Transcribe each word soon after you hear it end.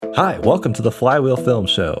Hi, welcome to the Flywheel Film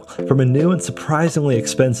Show. From a new and surprisingly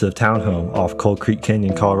expensive townhome off Cold Creek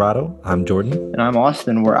Canyon, Colorado, I'm Jordan. And I'm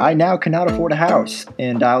Austin, where I now cannot afford a house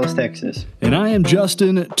in Dallas, Texas. And I am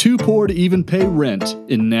Justin, too poor to even pay rent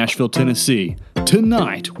in Nashville, Tennessee.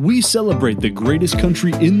 Tonight, we celebrate the greatest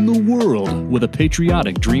country in the world with a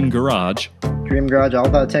patriotic Dream Garage. Dream Garage, all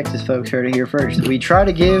about Texas folks, heard it here first. We try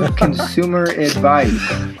to give consumer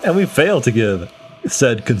advice. And we fail to give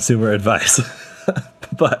said consumer advice.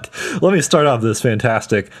 But let me start off this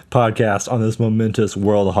fantastic podcast on this momentous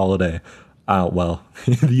world holiday. Well,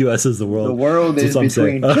 the U.S. is the world. The world is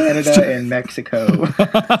between Canada and Mexico.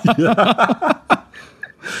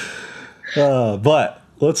 But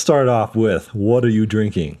let's start off with, what are you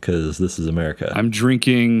drinking? Because this is America. I'm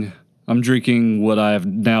drinking what I have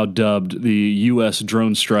now dubbed the U.S.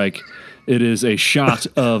 drone strike. It is a shot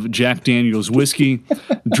of Jack Daniel's whiskey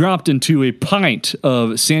dropped into a pint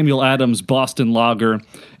of Samuel Adams Boston Lager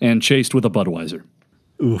and chased with a Budweiser.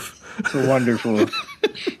 Oof. It's wonderful.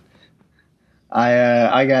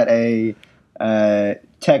 I got a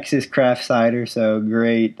Texas craft cider, so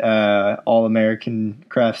great all-American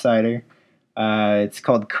craft cider. It's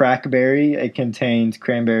called Crackberry. It contains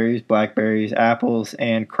cranberries, blackberries, apples,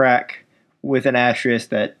 and crack, with an asterisk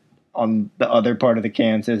that on the other part of the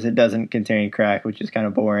can says it doesn't contain crack, which is kind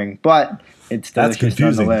of boring, but it's delicious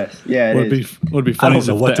nonetheless. Yeah, it is. Would be funny I don't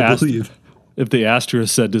know what to believe. If the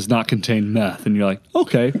asterisk said does not contain meth, and you're like,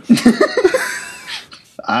 okay.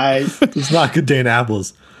 Does not contain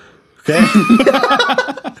apples. Okay.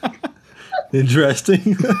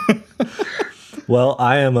 Interesting. Well,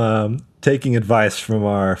 I am taking advice from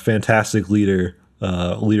our fantastic leader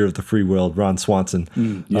of the free world, Ron Swanson.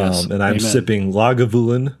 Yes. And I'm sipping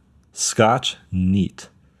Lagavulin Scotch Neat.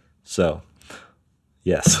 So,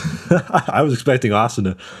 yes. I was expecting Austin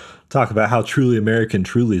to talk about how truly American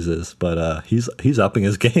Truly's is, but he's upping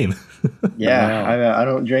his game. Yeah, wow. I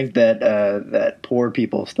don't drink that poor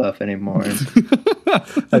people stuff anymore.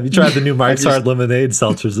 Have you tried the new Mike's Hard Lemonade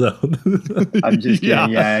seltzers, though? I'm just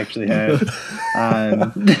kidding. Yeah, I actually have.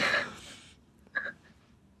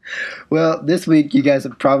 Well, this week you guys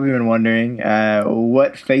have probably been wondering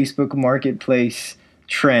what Facebook Marketplace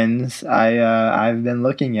trends I've been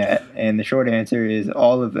looking at, and the short answer is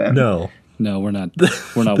all of them. No, we're not.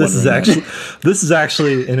 We're not. This is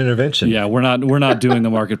actually an intervention. Yeah, we're not doing the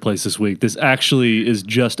marketplace this week. This actually is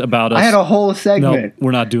just about us. I had a whole segment. No,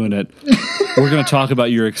 we're not doing it. We're going to talk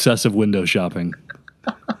about your excessive window shopping.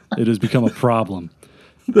 It has become a problem.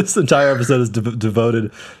 This entire episode is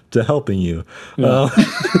devoted to helping you. Yeah.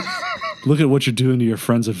 Look at what you're doing to your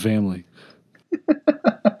friends and family.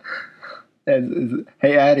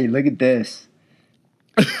 Hey, Addie, look at this.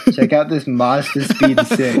 Check out this Mazda Speed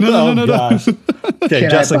 6. No. Gosh. Okay,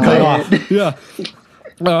 Justin, cut off. Yeah.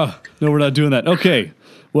 No, we're not doing that. Okay.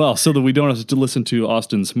 Well, so that we don't have to listen to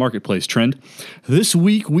Austin's marketplace trend, this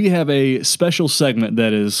week we have a special segment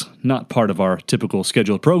that is not part of our typical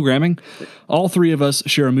scheduled programming. All three of us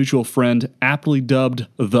share a mutual friend, aptly dubbed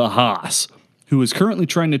the Haas, who is currently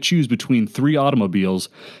trying to choose between three automobiles,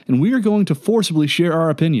 and we are going to forcibly share our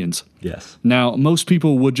opinions. Yes. Now, most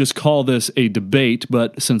people would just call this a debate,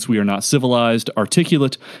 but since we are not civilized,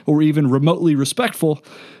 articulate, or even remotely respectful,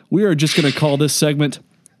 we are just going to call this segment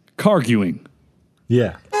Carguing.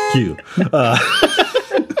 Yeah, cue.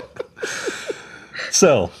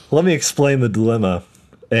 So, let me explain the dilemma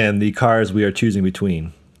and the cars we are choosing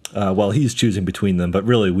between. Well, he's choosing between them, but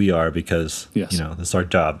really we are because, yes, this is our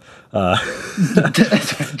job.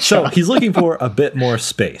 So he's looking for a bit more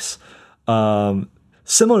space.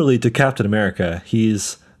 Similarly to Captain America,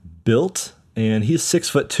 he's built and he's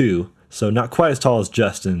 6'2", so not quite as tall as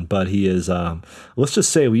Justin, but he is, let's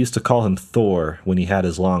just say we used to call him Thor when he had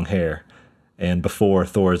his long hair and before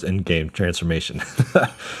Thor's Endgame transformation.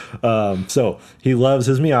 So he loves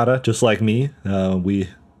his Miata, just like me. We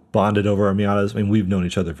bonded over our Miatas. I mean, we've known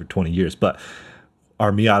each other for 20 years, but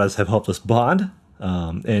our Miatas have helped us bond.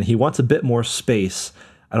 And he wants a bit more space.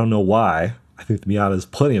 I don't know why. I think the Miata has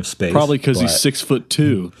plenty of space. Probably because he's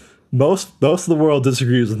 6'2". Most of the world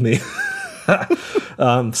disagrees with me. But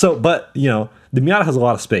the Miata has a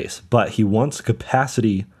lot of space, but he wants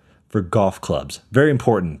capacity for golf clubs. Very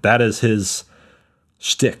important. That is his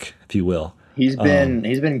shtick, if you will. He's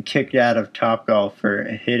been kicked out of Topgolf for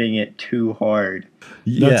hitting it too hard.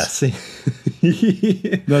 Yes.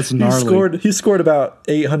 That's gnarly. He scored about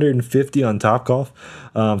 850 on Topgolf.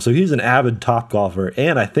 So he's an avid Topgolfer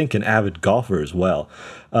and I think an avid golfer as well.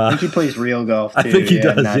 I think he plays real golf too. I think he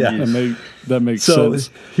does, yeah. That makes sense.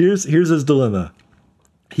 So here's his dilemma.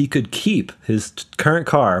 He could keep his current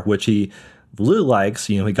car, which he really likes.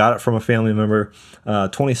 He got it from a family member.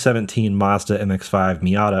 2017 Mazda MX-5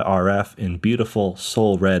 Miata RF in beautiful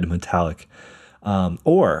soul red metallic.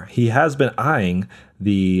 Or he has been eyeing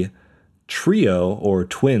the trio or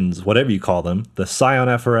twins, whatever you call them, the Scion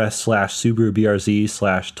FRS / Subaru BRZ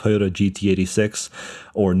 / Toyota GT86,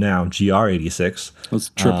 or now GR86. Those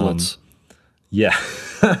triplets. Yeah.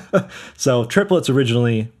 So triplets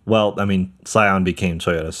originally, Scion became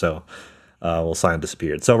Toyota, so Scion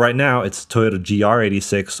disappeared. So right now it's Toyota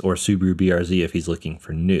GR86 or Subaru BRZ if he's looking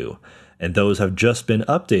for new. And those have just been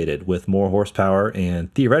updated with more horsepower,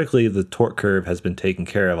 and theoretically the torque curve has been taken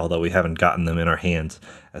care of, although we haven't gotten them in our hands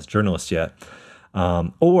as journalists yet.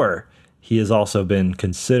 Or he has also been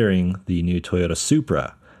considering the new Toyota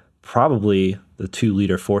Supra, probably the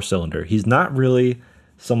 2-liter 4-cylinder. He's not really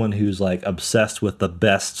someone who's like obsessed with the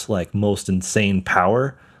best, like most insane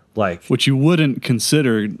power, like which you wouldn't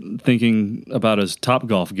consider thinking about his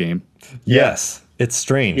Topgolf game. Yes. It's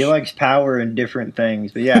strange. He likes power and different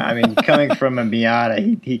things. But yeah, coming from a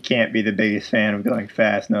Miata, he can't be the biggest fan of going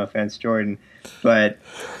fast. No offense, Jordan. But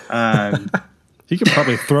he could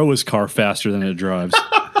probably throw his car faster than it drives.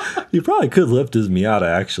 He probably could lift his Miata,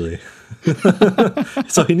 actually.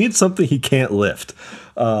 So he needs something he can't lift.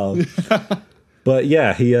 But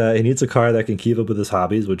yeah, he needs a car that can keep up with his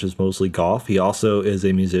hobbies, which is mostly golf. He also is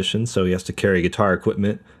a musician, so he has to carry guitar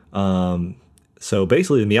equipment. So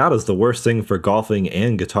basically, the Miata is the worst thing for golfing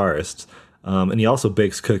and guitarists. And he also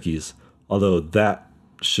bakes cookies, although that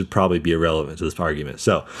should probably be irrelevant to this argument.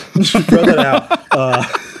 So throw that out.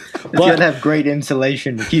 You gotta have great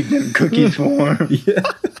insulation to keep them cookies warm. Yeah.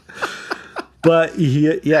 But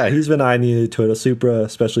he's been eyeing the Toyota Supra,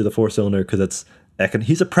 especially the 4-cylinder, because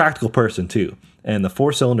he's a practical person too. And the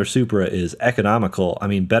 4-cylinder Supra is economical.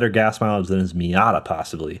 Better gas mileage than his Miata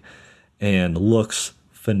possibly, and looks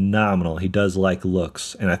phenomenal. He does like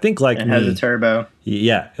looks, and I think like it has a turbo.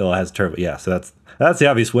 Yeah, it has a turbo. Yeah, so that's the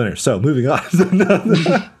obvious winner. So moving on.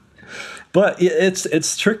 But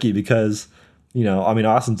it's tricky because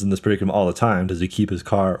Austin's in this predicament all the time. Does he keep his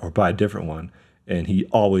car or buy a different one? And he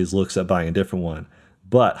always looks at buying a different one.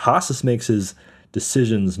 But Haas makes his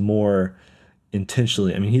decisions more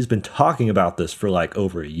intentionally. He's been talking about this for like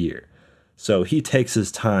over a year. So he takes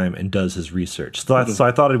his time and does his research. So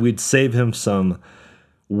I thought we'd save him some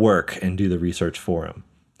work and do the research for him.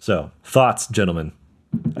 So thoughts, gentlemen?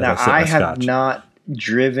 Now, I have not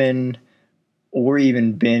driven or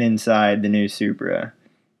even been inside the new Supra.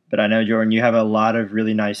 But I know, Jordan, you have a lot of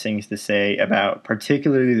really nice things to say about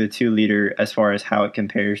particularly the 2-liter as far as how it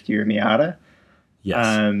compares to your Miata.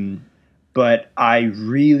 Yes. But I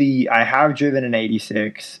have driven an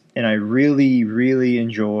 86, and I really, really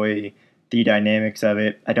enjoy the dynamics of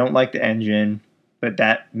it. I don't like the engine, but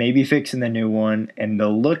that may be fixing the new one. And the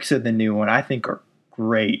looks of the new one, I think, are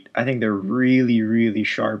great. I think they're really, really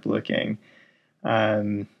sharp looking.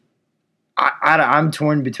 I'm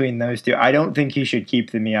torn between those two. I don't think he should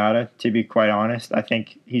keep the Miata, to be quite honest. I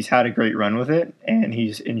think he's had a great run with it, and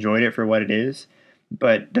he's enjoyed it for what it is.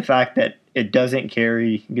 But the fact that it doesn't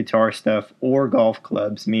carry guitar stuff or golf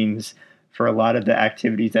clubs means for a lot of the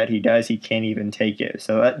activities that he does, he can't even take it.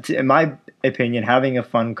 So that, in my opinion, having a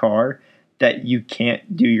fun car that you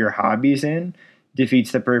can't do your hobbies in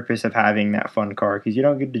defeats the purpose of having that fun car because you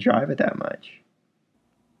don't get to drive it that much.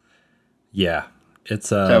 Yeah,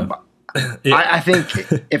 it's I think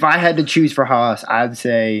if I had to choose for Haas, I'd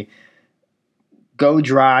say go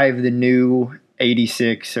drive the new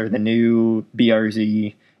 86 or the new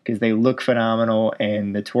BRZ because they look phenomenal,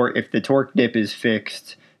 and if the torque dip is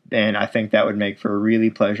fixed, then I think that would make for a really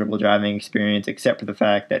pleasurable driving experience, except for the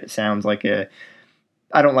fact that it sounds like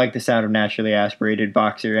I don't like the sound of naturally aspirated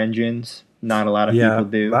boxer engines. Not a lot of people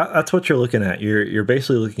do. That's what you're looking at. You're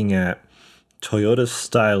basically looking at Toyota's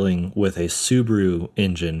styling with a Subaru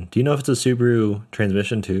engine. Do you know if it's a Subaru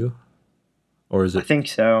transmission too? Or is it? I think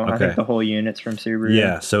so. Okay. I think the whole unit's from Subaru.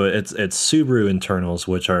 Yeah, so it's Subaru internals,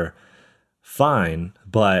 which are fine,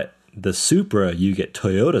 but the Supra, you get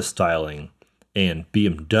Toyota styling and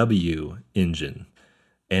BMW engine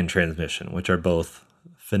and transmission, which are both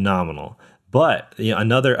phenomenal. But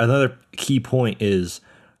another key point is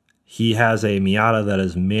he has a Miata that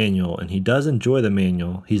is manual, and he does enjoy the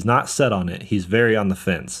manual. He's not set on it. He's very on the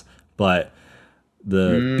fence. But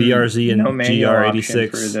the BRZ and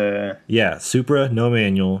GR86, Supra, no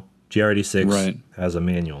manual. GR86 has a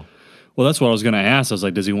manual. Well, that's what I was going to ask. I was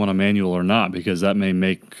like, does he want a manual or not? Because that may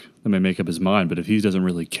make up his mind. But if he doesn't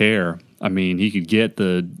really care, he could get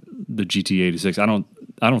the GT86.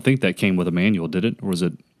 I don't think that came with a manual, did it? Or was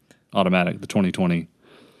it automatic? The 2020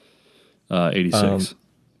 86.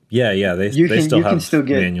 Yeah. They You can still you have can still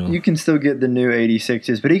get manual. you can still get the new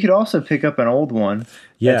 86s, but he could also pick up an old one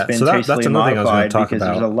Yeah, that's been so that's tastefully another thing I was going to modified talk because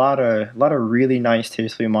there's a about. lot of really nice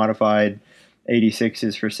tastefully modified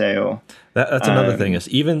 86s for sale. That's another thing is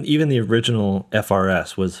even the original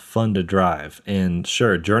FRS was fun to drive, and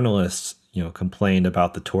sure, journalists complained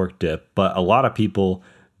about the torque dip, but a lot of people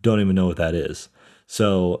don't even know what that is.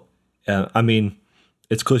 So, I mean,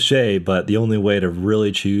 it's cliche, but the only way to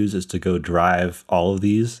really choose is to go drive all of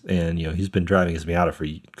these, and he's been driving his Miata for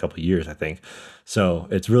a couple of years, I think. So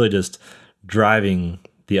it's really just driving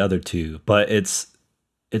the other two, but it's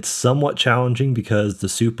somewhat challenging because the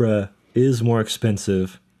Supra is more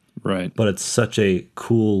expensive, Right. but it's such a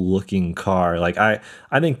cool looking car. Like I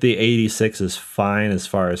think the 86 is fine as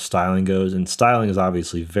far as styling goes, and styling is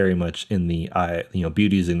obviously very much in the eye,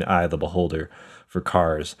 beauty is in the eye of the beholder for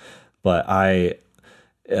cars. But I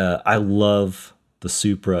love the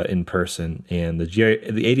Supra in person, and the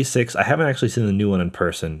 86. I haven't actually seen the new one in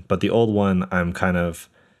person, but the old one I'm kind of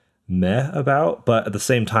meh about. But at the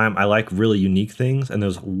same time, I like really unique things, and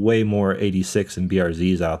there's way more 86 and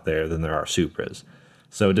BRZs out there than there are Supras.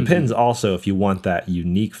 So it depends also if you want that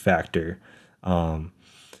unique factor. And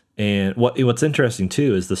what's interesting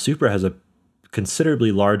too is the Supra has a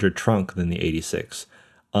considerably larger trunk than the 86.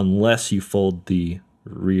 Unless you fold the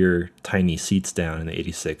rear tiny seats down in the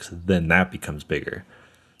 86, then that becomes bigger.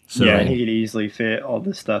 So, yeah, he could easily fit all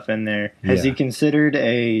this stuff in there. Has he considered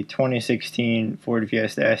a 2016 Ford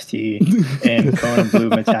Fiesta ST in Kona Blue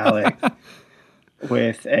Metallic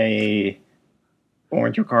with a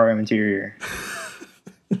orange Recaro interior?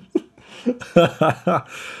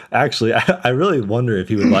 Actually, I really wonder if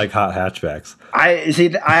he would like hot hatchbacks. I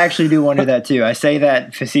actually do wonder that too. I say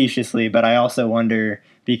that facetiously, but I also wonder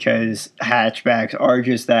because hatchbacks are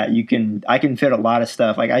just that I can fit a lot of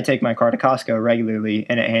stuff. Like I take my car to Costco regularly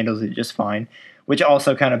and it handles it just fine, which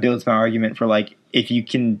also kind of builds my argument for like if you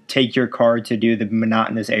can take your car to do the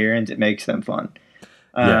monotonous errands, it makes them fun.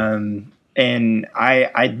 Yeah. And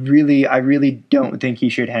I really don't think he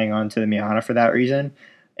should hang on to the Miata for that reason.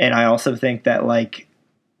 And I also think that like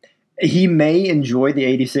he may enjoy the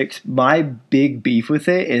 86. My big beef with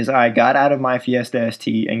it is I got out of my Fiesta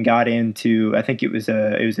ST and got into, I think it was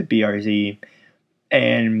a BRZ.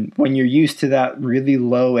 And when you're used to that really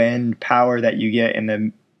low end power that you get in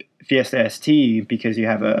the Fiesta ST, because you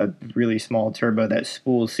have a really small turbo that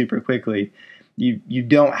spools super quickly, you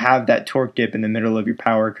don't have that torque dip in the middle of your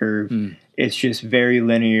power curve. It's just very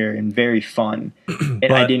linear and very fun.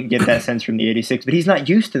 And I didn't get that sense from the 86. But he's not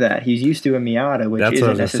used to that. He's used to a Miata, which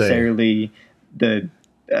isn't necessarily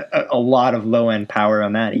a lot of low-end power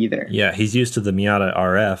on that either. Yeah, he's used to the Miata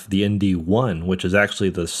RF, the ND1, which is actually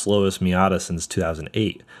the slowest Miata since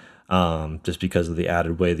 2008, just because of the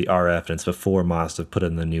added weight of the RF, and it's before Mazda put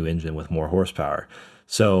in the new engine with more horsepower.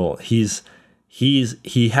 So he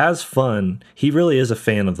has fun. He really is a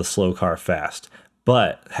fan of the slow car fast,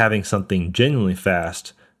 but having something genuinely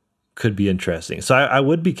fast could be interesting. So I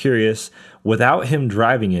would be curious, without him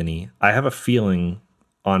driving any, I have a feeling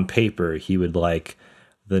on paper he would like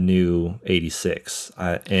the new 86.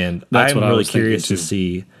 And I'm really curious to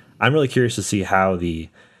see. I'm really curious to see how the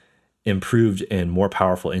improved and more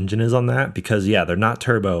powerful engine is on that, because they're not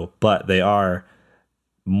turbo, but they are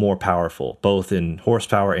more powerful, both in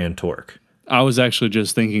horsepower and torque. I was actually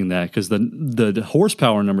just thinking that because the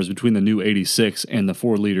horsepower numbers between the new 86 and the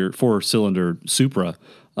 4-cylinder Supra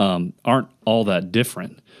aren't all that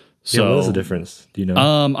different. So what is the difference? Do you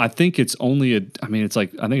know? I think it's only I think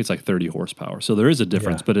it's like 30 horsepower. So there is a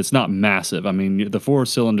difference, but it's not massive. I mean, the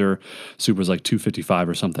 4-cylinder Supra is like 255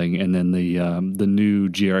 or something, and then the new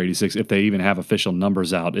GR86, if they even have official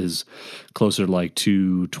numbers out, is closer to like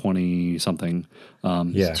 220 something.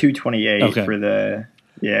 228 for the.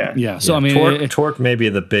 Yeah. So I mean, torque may be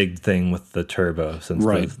the big thing with the turbo, since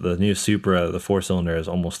the new Supra, the 4-cylinder, is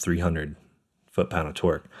almost 300 foot-pound of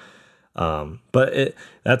torque. But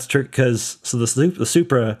that's tricky because the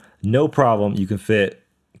Supra, no problem. You can fit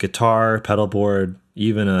guitar, pedal board,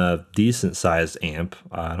 even a decent sized amp.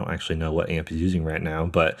 I don't actually know what amp he's using right now,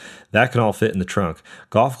 but that can all fit in the trunk.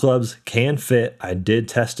 Golf clubs can fit. I did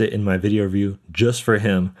test it in my video review just for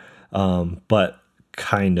him, but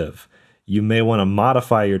kind of. You may want to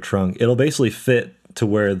modify your trunk. It'll basically fit to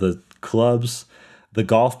where the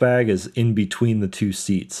golf bag is in between the two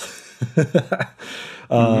seats.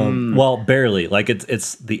 Well, barely. Like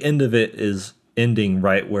it's the end of it is ending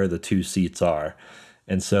right where the two seats are.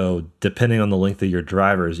 And so depending on the length of your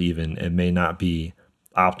drivers, even, it may not be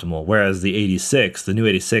optimal. Whereas the new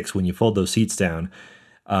 86, when you fold those seats down,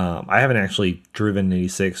 I haven't actually driven an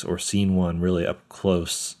 86 or seen one really up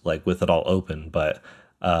close, like with it all open, but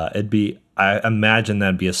I imagine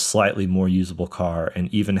that'd be a slightly more usable car,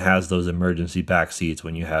 and even has those emergency back seats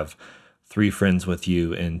when you have 3 friends with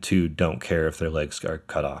you and 2 don't care if their legs are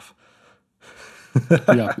cut off.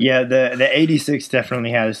 Yeah, the 86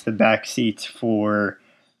 definitely has the back seats for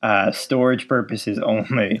storage purposes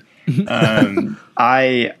only.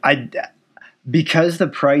 I because the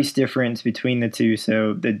price difference between the two,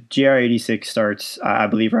 so the GR86 starts, I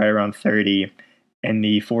believe, right around 30, and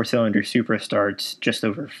the 4-cylinder Supra starts just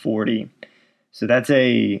over 40. So that's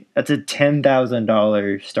a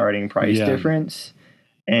 $10,000 starting price difference,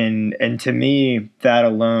 and to me, that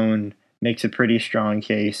alone makes a pretty strong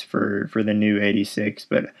case for the new 86.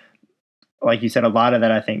 But like you said, a lot of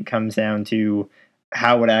that I think comes down to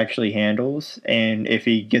how it actually handles, and if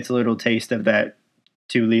he gets a little taste of that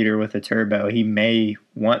 2-liter with a turbo, he may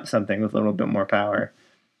want something with a little bit more power.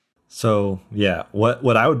 So yeah,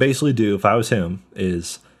 what I would basically do if I was him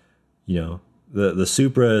is, the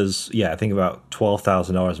Supra is, I think about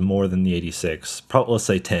 $12,000 more than the 86. Probably, let's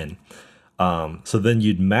say 10. So then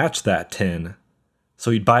you'd match that 10.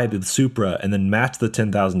 So you'd buy the Supra and then match the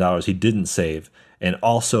 $10,000 he didn't save, and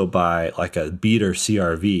also buy like a beater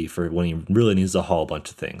CRV for when he really needs to haul a bunch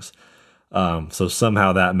of things. So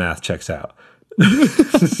somehow that math checks out.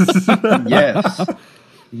 Yes.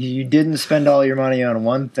 You didn't spend all your money on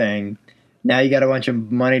one thing. Now you got a bunch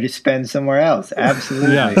of money to spend somewhere else.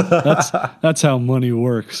 Absolutely. Yeah, that's how money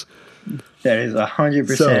works. That is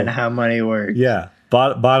 100% how money works. Yeah.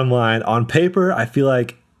 Bottom line, on paper, I feel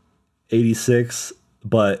like 86,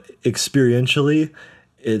 but experientially,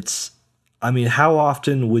 how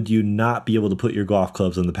often would you not be able to put your golf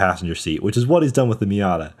clubs in the passenger seat, which is what he's done with the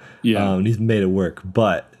Miata. Yeah. And he's made it work.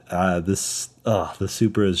 But the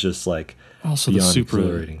Supra is just like also beyond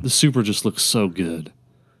exhilarating. The Supra just looks so good.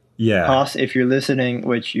 Yeah. Haas, if you're listening,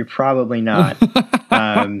 which you're probably not,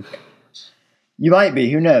 you might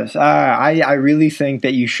be, who knows? I really think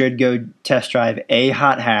that you should go test drive a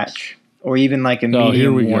hot hatch or even like a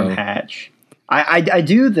medium warm hatch. I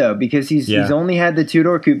do, though, because he's only had the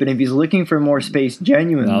 2-door coupe, and if he's looking for more space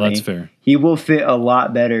genuinely, that's fair. He will fit a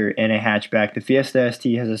lot better in a hatchback. The Fiesta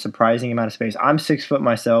ST has a surprising amount of space. I'm 6 foot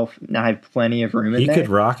myself, and I have plenty of room in there. He could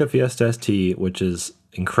rock a Fiesta ST, which is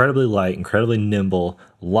incredibly light, incredibly nimble,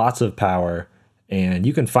 lots of power, and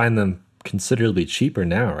you can find them considerably cheaper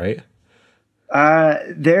now, right?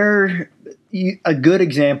 They're a good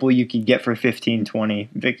example you could get for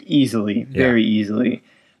 $15-20 easily, very easily.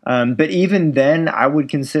 But even then, I would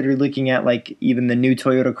consider looking at like even the new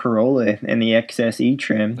Toyota Corolla and the XSE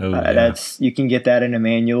trim. You can get that in a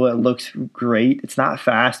manual. It looks great. It's not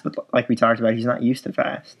fast, but like we talked about, he's not used to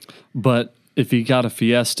fast. But if he got a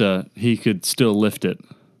Fiesta, he could still lift it.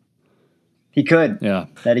 He could. Yeah.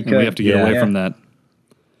 That he could. And we have to get away from that.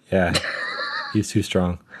 Yeah. He's too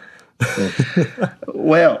strong.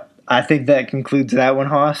 Well, I think that concludes that one,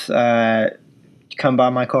 Haas. Come by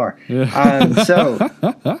my car. So,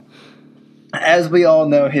 as we all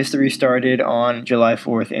know, history started on July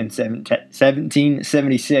 4th in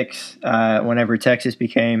 1776, whenever Texas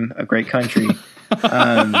became a great country.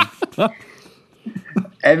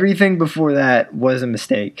 Everything before that was a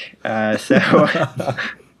mistake.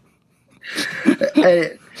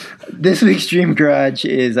 This week's Dream Garage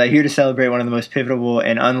is here to celebrate one of the most pivotal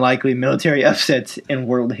and unlikely military upsets in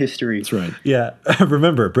world history. That's right. Yeah.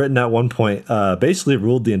 Remember, Britain at one point basically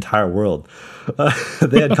ruled the entire world.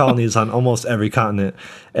 They had colonies on almost every continent,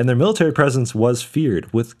 and their military presence was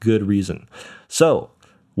feared with good reason. So,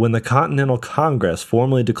 when the Continental Congress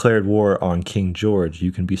formally declared war on King George,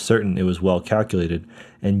 you can be certain it was well calculated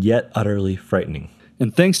and yet utterly frightening.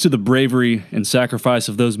 And thanks to the bravery and sacrifice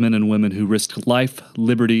of those men and women who risked life,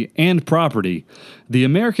 liberty, and property, the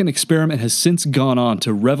American experiment has since gone on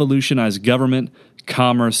to revolutionize government,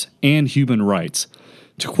 commerce, and human rights.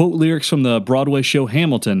 To quote lyrics from the Broadway show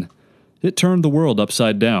Hamilton, it turned the world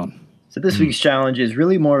upside down. So this week's challenge is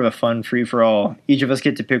really more of a fun free-for-all. Each of us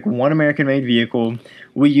get to pick one American-made vehicle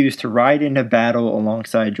we use to ride into battle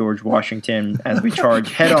alongside George Washington as we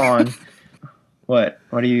charge head-on. What?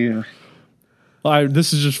 What are you...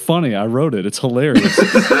 This is just funny. I wrote it. It's hilarious.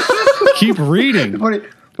 Keep reading. What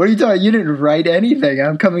are you talking? You didn't write anything.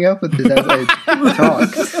 I'm coming up with this as I talk.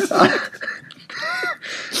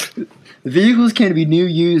 The vehicles can be new,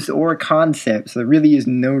 used, or concept, so there really is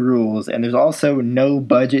no rules, and there's also no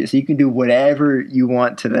budget, so you can do whatever you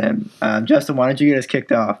want to them. Justin, why don't you get us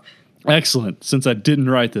kicked off? Excellent. Since I didn't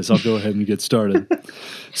write this, I'll go ahead and get started.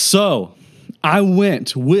 So, I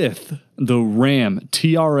went with the Ram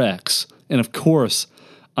TRX. And of course,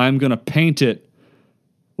 I'm going to paint it.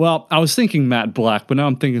 Well, I was thinking matte black, but now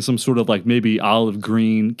I'm thinking some sort of like maybe olive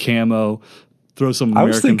green camo, throw some I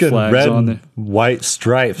was American thinking flags red on there. and white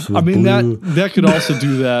stripes. With I mean blue. that could also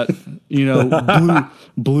do that.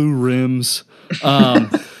 Blue rims,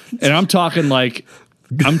 and I'm talking like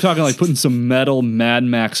putting some metal Mad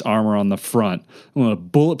Max armor on the front. I'm going to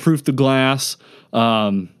bulletproof the glass.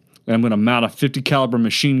 And I'm going to mount a 50 caliber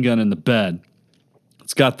machine gun in the bed.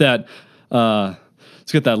 It's got that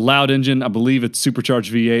loud engine. I believe it's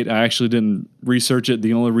supercharged V8. I actually didn't research it.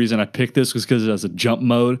 The only reason I picked this was because it has a jump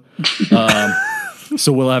mode.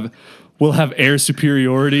 So we'll have air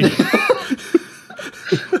superiority.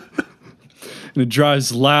 And it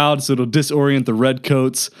drives loud, so it'll disorient the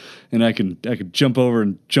redcoats, and I can jump over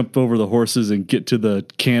the horses and get to the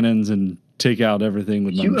cannons and take out everything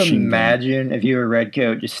with my machine gun. Can you imagine if you were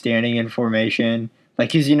redcoat just standing in formation?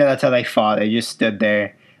 Like, because that's how they fought. They just stood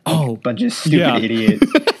there. A bunch of stupid idiots.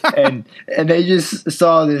 and they just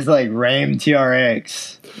saw this like Ram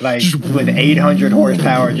TRX with 800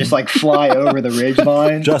 horsepower just like fly over the ridge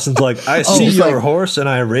line. Justin's like, I see your horse and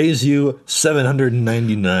I raise you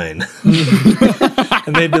 799.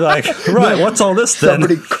 And they'd be like, right, what's all this then?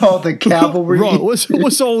 Somebody called the cavalry. Right,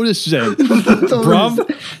 what's all this then?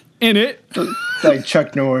 Bruv, in it. Like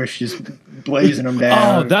Chuck Norris just blazing them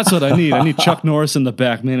down. Oh, that's what I need. I need Chuck Norris in the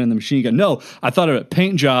back, man, and the machine gun. No, I thought of a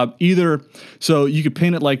paint job. Either so you could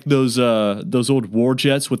paint it like those old war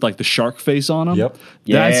jets with like the shark face on them. Yep.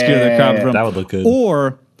 That'd scare the crap from. That would look good.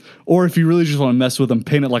 Or if you really just want to mess with them,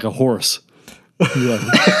 paint it like a horse. Like,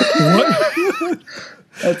 what?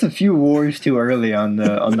 That's a few wars too early on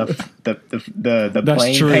the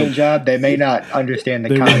plane true. paint job. They may not understand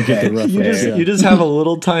the context. You just have a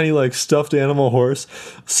little tiny like stuffed animal horse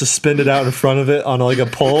suspended out in front of it on like a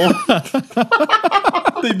pole.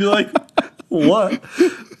 They'd be like, "What?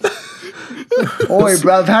 Oi,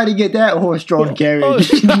 bruv, how'd you get that horse-drawn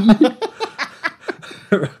carriage?"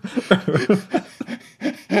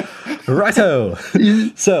 Righto.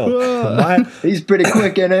 So he's pretty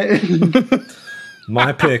quick in it.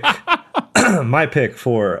 My pick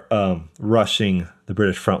for rushing the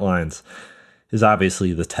British front lines is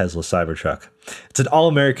obviously the Tesla Cybertruck. It's an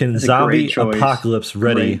all-American zombie apocalypse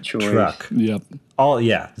ready truck. Yep.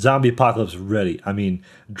 Zombie apocalypse ready. I mean,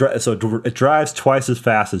 so it drives twice as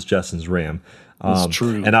fast as Justin's Ram. That's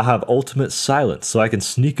true. And I'll have ultimate silence, so I can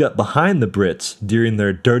sneak up behind the Brits during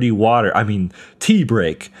their tea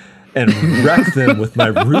break, and wreck them with my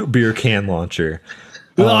root beer can launcher.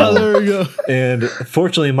 There we go. And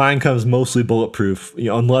fortunately, mine comes mostly bulletproof,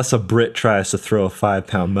 unless a Brit tries to throw a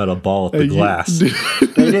 5-pound metal ball at the glass.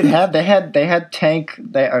 They had tank.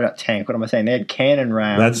 They had cannon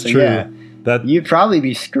rounds. That's true. Yeah, you'd probably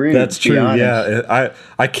be screwed. That's true. Yeah,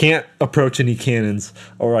 I can't approach any cannons,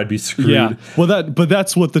 or I'd be screwed. Yeah. Well,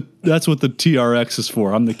 that's what the TRX is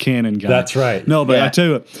for. I'm the cannon guy. That's right. No, but I tell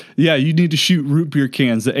you what. Yeah, you need to shoot root beer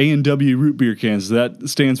cans. The A&W root beer cans. That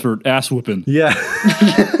stands for ass whooping. Yeah.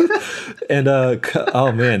 And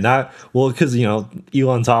oh man, because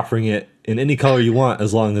Elon's offering it in any color you want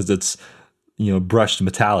as long as it's brushed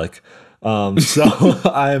metallic.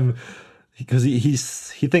 So because he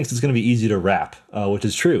thinks it's going to be easy to wrap, which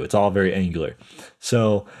is true. It's all very angular.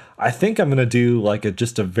 So I think I'm going to do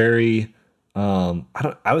just a very I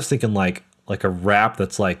was thinking like a wrap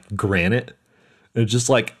that's like granite. It's just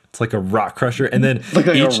like it's like a rock crusher, and then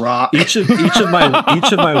each of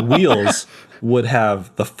my wheels would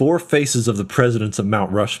have the 4 faces of the presidents of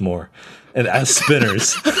Mount Rushmore, and as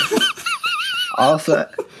spinners. Also,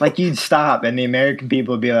 like you'd stop, and the American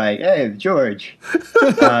people would be like, "Hey, George,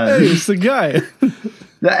 it's the guy."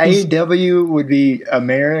 The AEW would be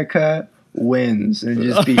America wins, and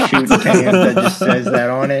just be shooting cans that just says that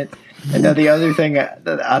on it. And then the other thing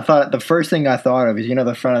the first thing I thought of is,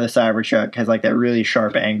 the front of the Cybertruck has like that really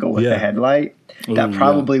sharp angle with the headlight. That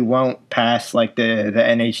probably won't pass like the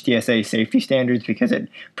NHTSA safety standards because it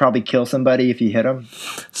probably kill somebody if you hit them.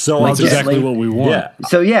 So that's exactly what we want. Yeah.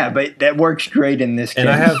 So but that works great in this case. And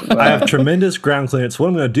I have tremendous ground clearance. What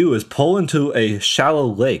I'm going to do is pull into a shallow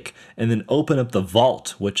lake and then open up the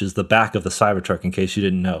vault, which is the back of the Cybertruck, in case you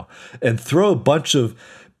didn't know, and throw a bunch of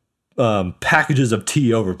packages of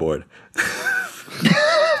tea overboard.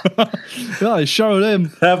 I showed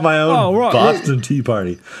him. Have my own Boston Tea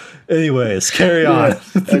Party. Anyways, carry on.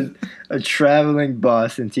 A traveling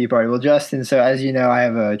Boston Tea Party. Well, Justin, so as you know, I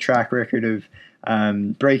have a track record of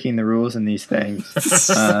breaking the rules in these things.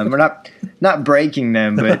 We're not breaking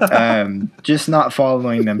them, but just not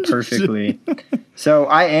following them perfectly. So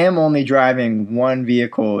I am only driving one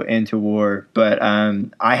vehicle into war, but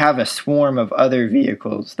I have a swarm of other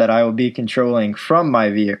vehicles that I will be controlling from my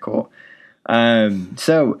vehicle.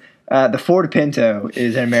 So the Ford Pinto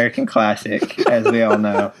is an American classic, as we all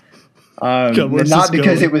know. where's Not this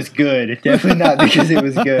because going? it was good. Definitely not because it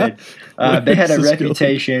was good. They had a Where's this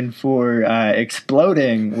reputation for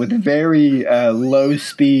exploding with very low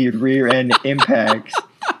speed rear end impacts.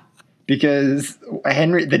 Because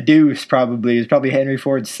Henry, the Deuce, was probably Henry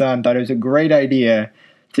Ford's son, thought it was a great idea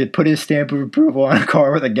to put his stamp of approval on a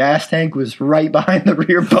car where the gas tank was right behind the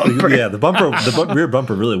rear bumper. Yeah, the rear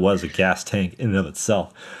bumper really was a gas tank in and of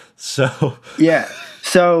itself. So Yeah.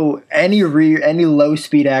 So any low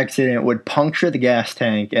speed accident would puncture the gas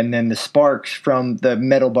tank, and then the sparks from the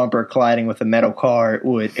metal bumper colliding with the metal car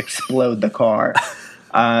would explode the car.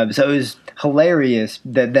 So it was hilarious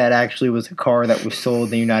that actually was a car that was sold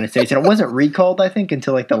in the United States, and it wasn't recalled, I think,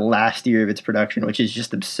 until like the last year of its production, which is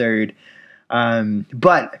just absurd.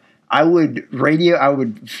 But I would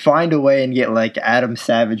find a way and get like Adam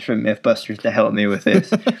Savage from Mythbusters to help me with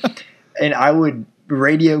this, and I would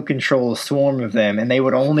radio control a swarm of them, and they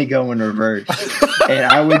would only go in reverse, and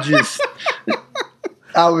I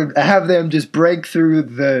would have them just break through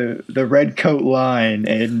the red coat line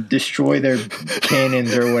and destroy their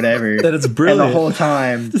cannons or whatever. And it's brilliant. And the whole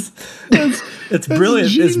time. It's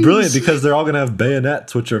brilliant. Genius. It's brilliant because they're all going to have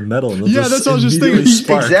bayonets, which are metal. And they'll Yeah, that's what I was just thinking. immediately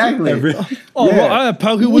spark Exactly. Well, I have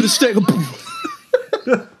power with a stick.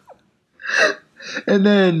 And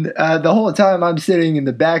then the whole time I'm sitting in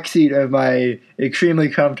the back seat of my extremely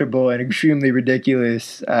comfortable and extremely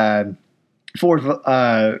ridiculous Ford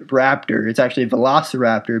Raptor. It's actually a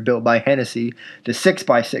Velociraptor built by Hennessy, the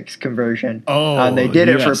 6x6 conversion. Oh, they did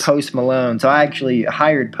it for yes. Post Malone. So I actually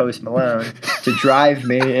hired Post Malone to drive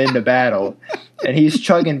me into battle. And he's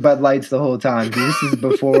chugging Bud Lights the whole time. This is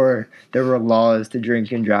before there were laws to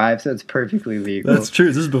drink and drive, so it's perfectly legal. That's true.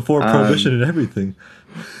 This is before prohibition and everything.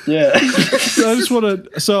 Yeah. I just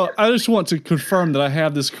want to confirm that I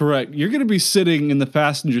have this correct. You're going to be sitting in the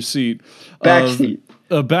passenger seat.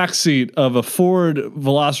 A back seat of a Ford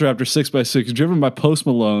Velociraptor 6x6 driven by Post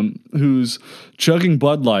Malone, who's chugging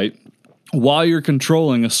Bud Light while you're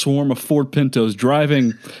controlling a swarm of Ford Pintos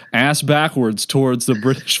driving ass backwards towards the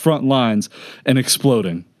British front lines and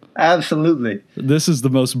exploding. Absolutely. This is the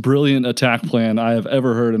most brilliant attack plan I have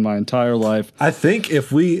ever heard in my entire life. I think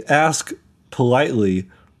if we ask politely,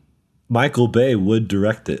 Michael Bay would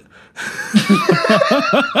direct it.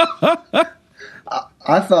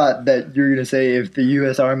 I thought that you were going to say if the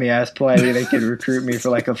U.S. Army asked politely, they could recruit me for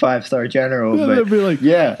like a 5-star general. Yeah, but they'd be like,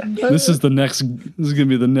 yeah. This is going to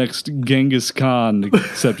be the next Genghis Khan,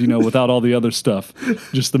 except, without all the other stuff.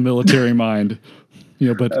 Just the military mind.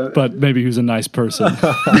 But maybe who's a nice person.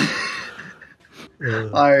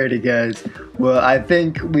 Alrighty, guys. Well, I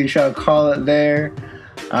think we shall call it there.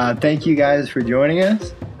 Thank you guys for joining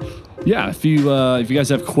us. Yeah, if you guys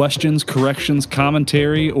have questions, corrections,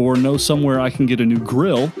 commentary, or know somewhere I can get a new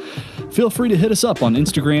grill, feel free to hit us up on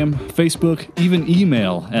Instagram, Facebook, even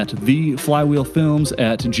email at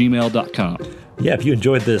theflywheelfilms@gmail.com. Yeah, if you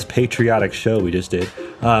enjoyed this patriotic show we just did,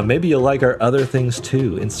 maybe you'll like our other things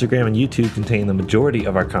too. Instagram and YouTube contain the majority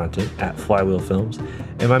of our content at Flywheel Films,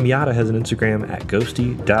 and my Miata has an Instagram at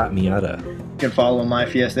ghosty.miata. You can follow my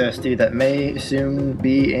Fiesta ST that may soon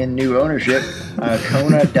be in new ownership,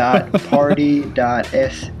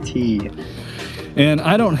 kona.party.st. And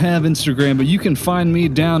I don't have Instagram, but you can find me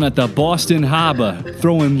down at the Boston Harbor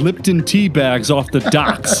throwing Lipton tea bags off the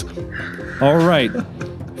docks. All right.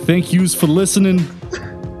 Thank yous for listening,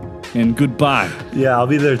 and goodbye. Yeah, I'll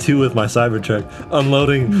be there too with my Cybertruck,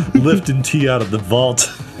 unloading Lipton tea out of the vault.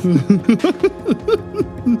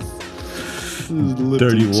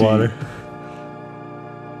 Dirty water.